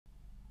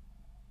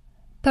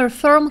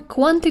Perform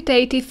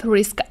quantitative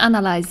risk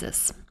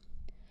analysis.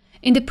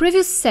 In the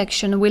previous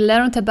section, we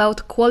learned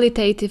about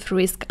qualitative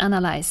risk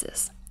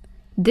analysis.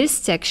 This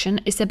section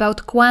is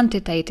about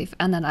quantitative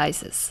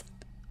analysis.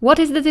 What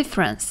is the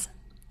difference?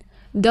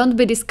 Don't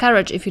be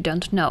discouraged if you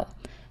don't know.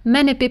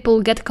 Many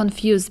people get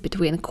confused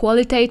between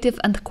qualitative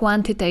and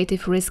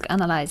quantitative risk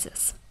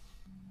analysis.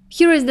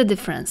 Here is the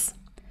difference.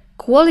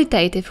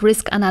 Qualitative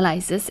risk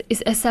analysis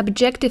is a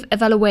subjective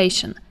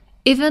evaluation,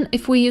 even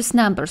if we use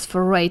numbers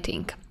for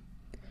rating.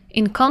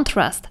 In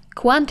contrast,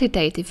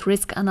 quantitative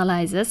risk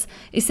analysis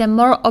is a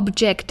more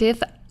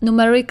objective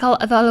numerical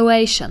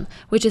evaluation,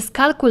 which is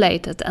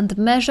calculated and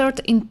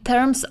measured in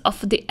terms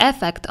of the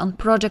effect on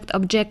project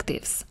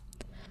objectives.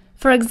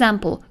 For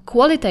example,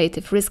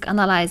 qualitative risk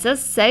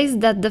analysis says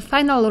that the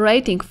final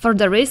rating for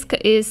the risk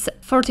is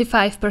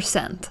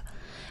 45%,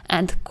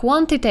 and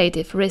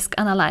quantitative risk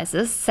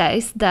analysis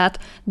says that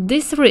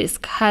this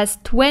risk has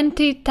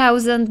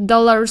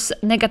 $20,000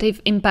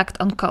 negative impact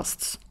on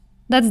costs.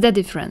 That's the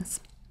difference.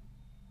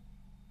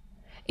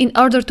 In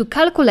order to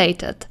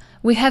calculate it,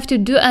 we have to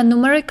do a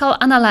numerical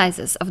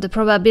analysis of the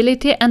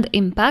probability and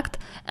impact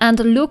and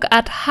look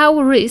at how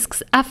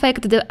risks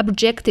affect the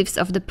objectives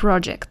of the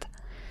project.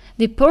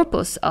 The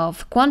purpose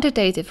of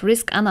quantitative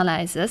risk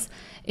analysis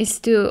is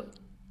to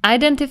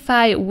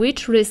identify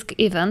which risk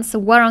events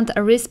warrant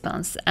a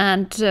response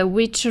and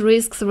which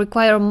risks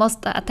require most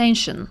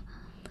attention.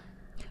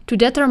 To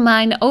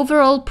determine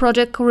overall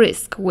project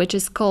risk, which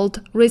is called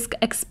risk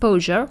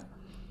exposure.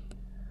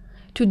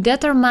 To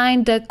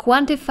determine the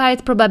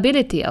quantified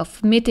probability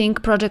of meeting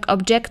project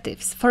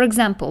objectives. For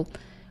example,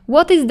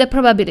 what is the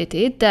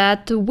probability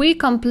that we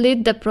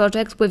complete the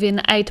project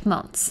within 8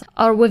 months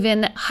or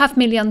within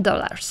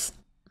 $500,000?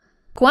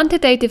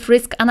 Quantitative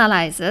risk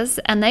analysis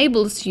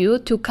enables you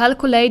to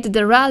calculate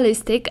the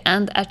realistic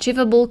and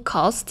achievable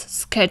cost,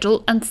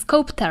 schedule, and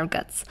scope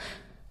targets.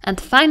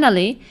 And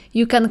finally,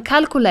 you can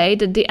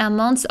calculate the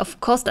amounts of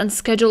cost and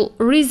schedule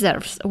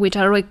reserves which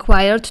are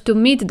required to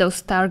meet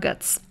those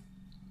targets.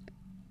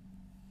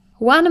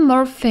 One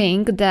more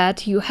thing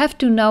that you have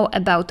to know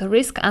about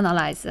risk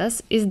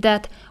analysis is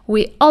that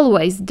we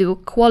always do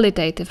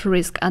qualitative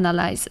risk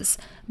analysis,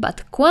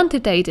 but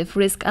quantitative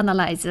risk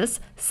analysis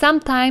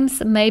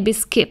sometimes may be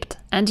skipped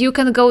and you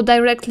can go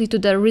directly to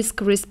the risk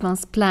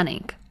response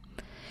planning.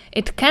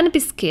 It can be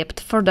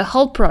skipped for the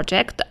whole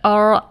project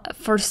or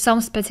for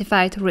some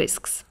specified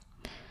risks.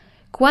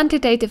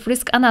 Quantitative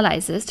risk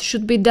analysis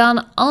should be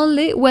done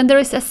only when there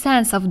is a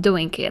sense of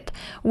doing it,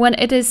 when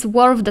it is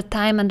worth the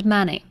time and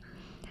money.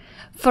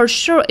 For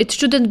sure, it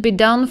shouldn't be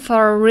done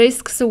for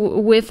risks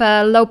with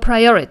a low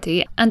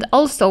priority and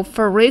also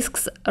for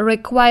risks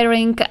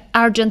requiring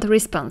urgent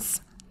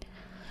response.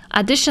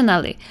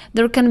 Additionally,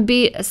 there can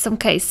be some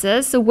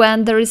cases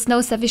when there is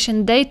no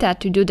sufficient data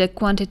to do the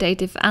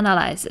quantitative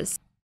analysis.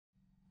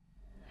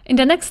 In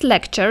the next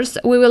lectures,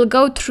 we will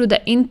go through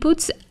the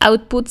inputs,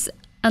 outputs,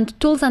 and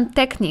tools and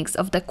techniques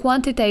of the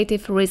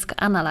quantitative risk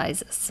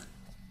analysis.